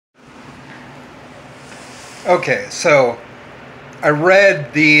Okay, so I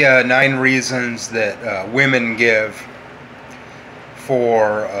read the 9 reasons that women give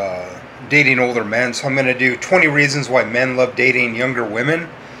for dating older men, so I'm going to do 20 reasons why men love dating younger women.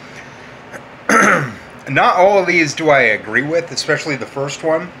 Not all of these do I agree with, especially the first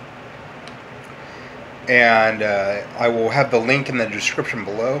one. And I will have the link in the description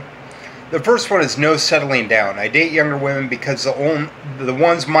below. The first one is no settling down. I date younger women because the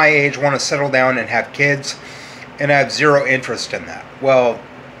ones my age want to settle down and have kids, and I have zero interest in that. Well,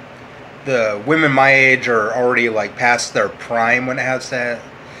 the women my age are already like past their prime when it has to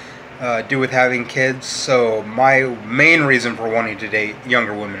do with having kids. So my main reason for wanting to date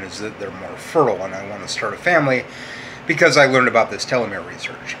younger women is that they're more fertile, and I want to start a family because I learned about this telomere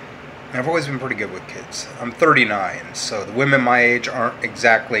research. And I've always been pretty good with kids. I'm 39, so the women my age aren't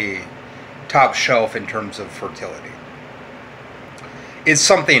exactly top shelf in terms of fertility. It's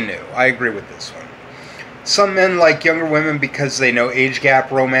something new. I agree with this one. Some men like younger women because they know age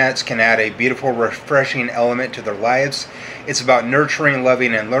gap romance can add a beautiful, refreshing element to their lives. It's about nurturing,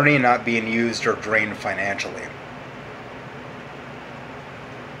 loving, and learning, not being used or drained financially.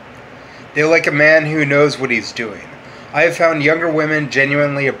 They like a man who knows what he's doing. I have found younger women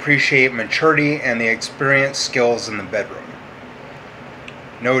genuinely appreciate maturity and the experience skills in the bedroom.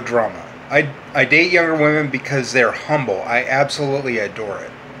 No drama. I date younger women because they're humble. I absolutely adore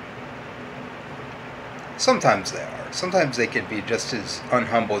it. Sometimes they are. Sometimes they can be just as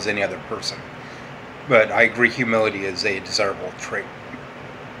unhumble as any other person. But I agree humility is a desirable trait.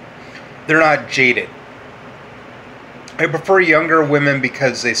 They're not jaded. I prefer younger women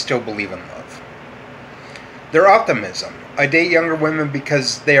because they still believe in love. Their optimism. I date younger women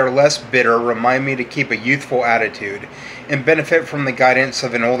because they are less bitter, remind me to keep a youthful attitude, and benefit from the guidance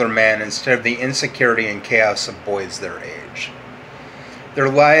of an older man instead of the insecurity and chaos of boys their age. Their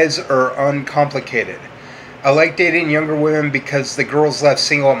lives are uncomplicated. I like dating younger women because the girls left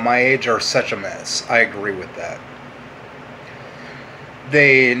single at my age are such a mess. I agree with that.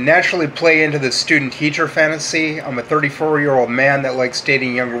 They naturally play into the student-teacher fantasy. I'm a 34-year-old man that likes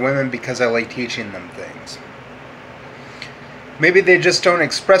dating younger women because I like teaching them things. Maybe they just don't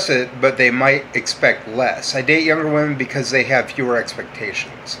express it, but they might expect less. I date younger women because they have fewer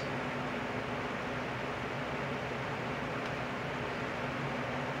expectations.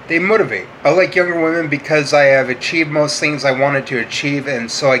 They motivate. I like younger women because I have achieved most things I wanted to achieve,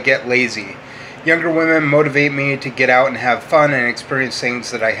 and so I get lazy. Younger women motivate me to get out and have fun and experience things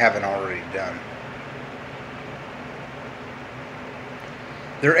that I haven't already done.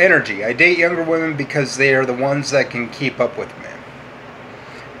 Their energy. I date younger women because they are the ones that can keep up with me.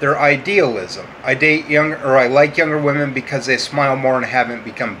 Their idealism. I like younger women because they smile more and haven't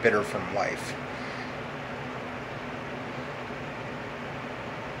become bitter from life.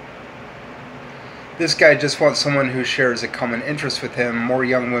 This guy just wants someone who shares a common interest with him. More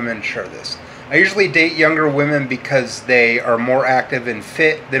young women share this. I usually date younger women because they are more active and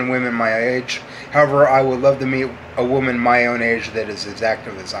fit than women my age. However, I would love to meet a woman my own age that is as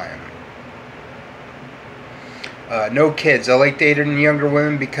active as I am. No kids. I like dating younger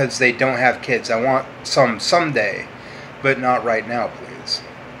women because they don't have kids. I want some someday, but not right now, please.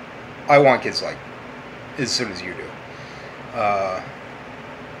 I want kids like as soon as you do.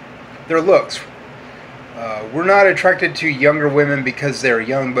 Their looks. We're not attracted to younger women because they're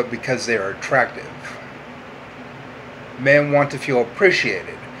young, but because they are attractive. Men want to feel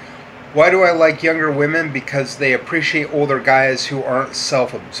appreciated. Why do I like younger women? Because they appreciate older guys who aren't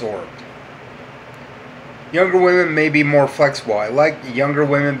self-absorbed. Younger women may be more flexible. I like younger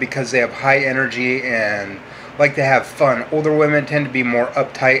women because they have high energy and like to have fun. Older women tend to be more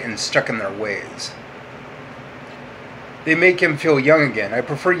uptight and stuck in their ways. They make him feel young again. I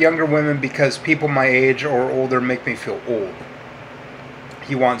prefer younger women because people my age or older make me feel old.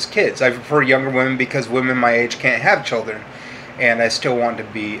 He wants kids. I prefer younger women because women my age can't have children, and I still want to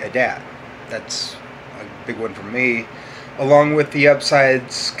be a dad. That's a big one for me. Along with the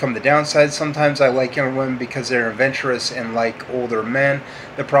upsides come the downsides. Sometimes I like younger women because they're adventurous and like older men.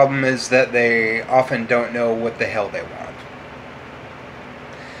 The problem is that they often don't know what the hell they want.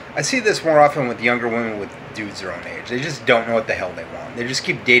 I see this more often with younger women with dudes their own age. They just don't know what the hell they want. They just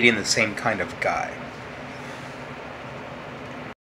keep dating the same kind of guy.